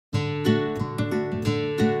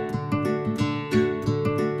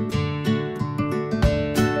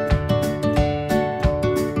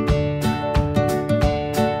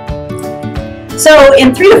So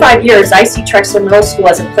in 3 to 5 years, I see Trexler Middle School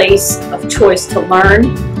as a place of choice to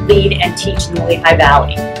learn, lead, and teach in the Lehigh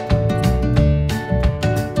Valley.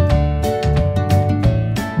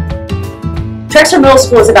 Trexler Middle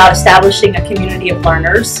School is about establishing a community of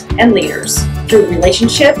learners and leaders through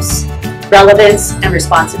relationships, relevance, and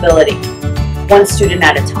responsibility, one student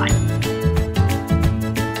at a time.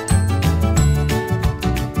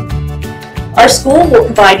 Our school will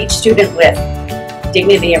provide each student with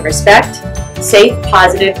dignity and respect, safe,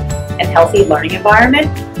 positive, and healthy learning environment,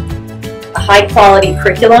 a high-quality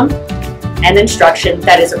curriculum and instruction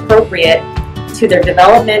that is appropriate to their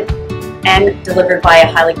development and delivered by a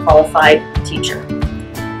highly qualified teacher.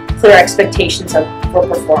 Clear expectations for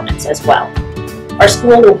performance as well. Our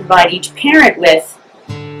school will provide each parent with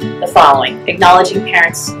the following: acknowledging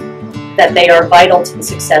parents that they are vital to the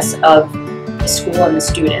success of the school and the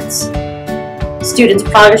students. Students'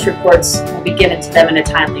 progress reports will be given to them in a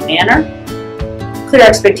timely manner. Clear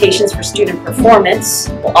expectations for student performance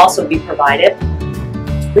will also be provided.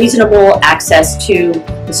 Reasonable access to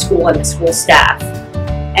the school and the school staff,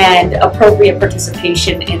 and appropriate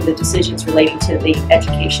participation in the decisions relating to the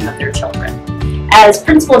education of their children. As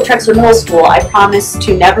principal of Trexler Middle School, I promise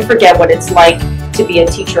to never forget what it's like to be a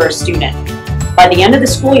teacher or student. By the end of the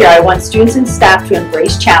school year, I want students and staff to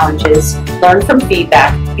embrace challenges, learn from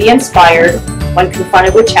feedback, be inspired when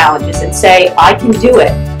confronted with challenges, and say, "I can do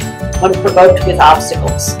it," when provoked with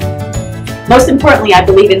obstacles. Most importantly, I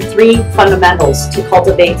believe in 3 fundamentals to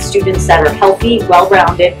cultivate students that are healthy,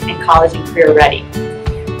 well-rounded, and college and career ready.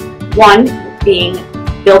 1 being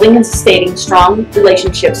building and sustaining strong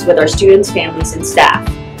relationships with our students, families, and staff.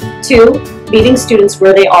 2, meeting students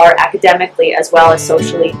where they are academically as well as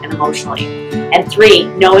socially and emotionally. And 3,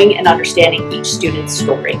 knowing and understanding each student's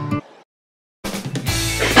story.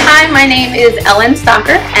 Hi, my name is Ellen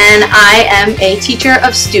Stocker, and I am a teacher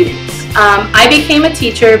of students. I became a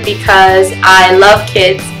teacher because I love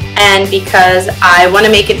kids and because I want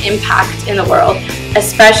to make an impact in the world,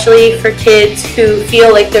 especially for kids who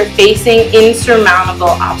feel like they're facing insurmountable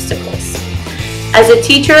obstacles. As a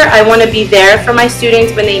teacher, I want to be there for my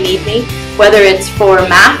students when they need me, whether it's for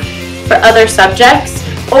math, for other subjects,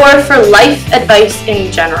 or for life advice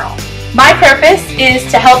in general. My purpose is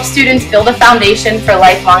to help students build a foundation for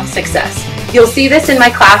lifelong success. You'll see this in my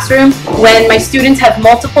classroom when my students have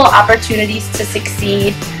multiple opportunities to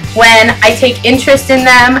succeed, when I take interest in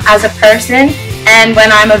them as a person, and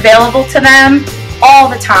when I'm available to them all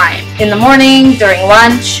the time, in the morning, during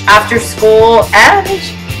lunch, after school, and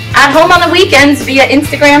at home on the weekends via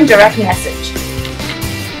Instagram direct message.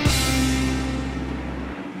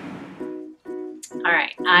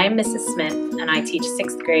 Alright, I'm Mrs. Smith and I teach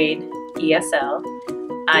 6th grade ESL.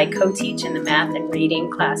 I co-teach in the math and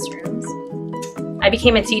reading classrooms. I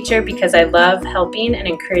became a teacher because I love helping and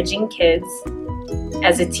encouraging kids.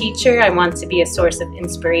 As a teacher, I want to be a source of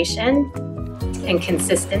inspiration and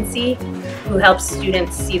consistency who helps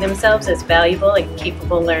students see themselves as valuable and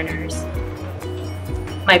capable learners.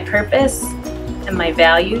 My purpose and my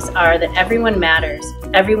values are that everyone matters,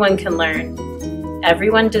 everyone can learn,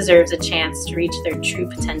 everyone deserves a chance to reach their true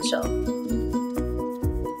potential.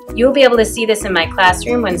 You'll be able to see this in my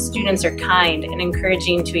classroom when students are kind and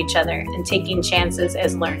encouraging to each other and taking chances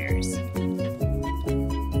as learners.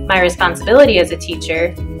 My responsibility as a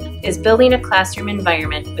teacher is building a classroom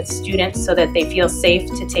environment with students so that they feel safe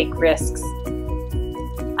to take risks.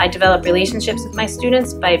 I develop relationships with my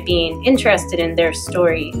students by being interested in their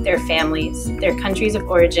story, their families, their countries of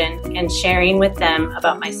origin, and sharing with them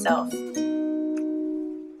about myself.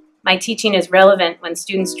 My teaching is relevant when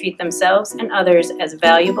students treat themselves and others as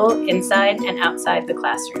valuable inside and outside the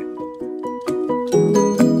classroom.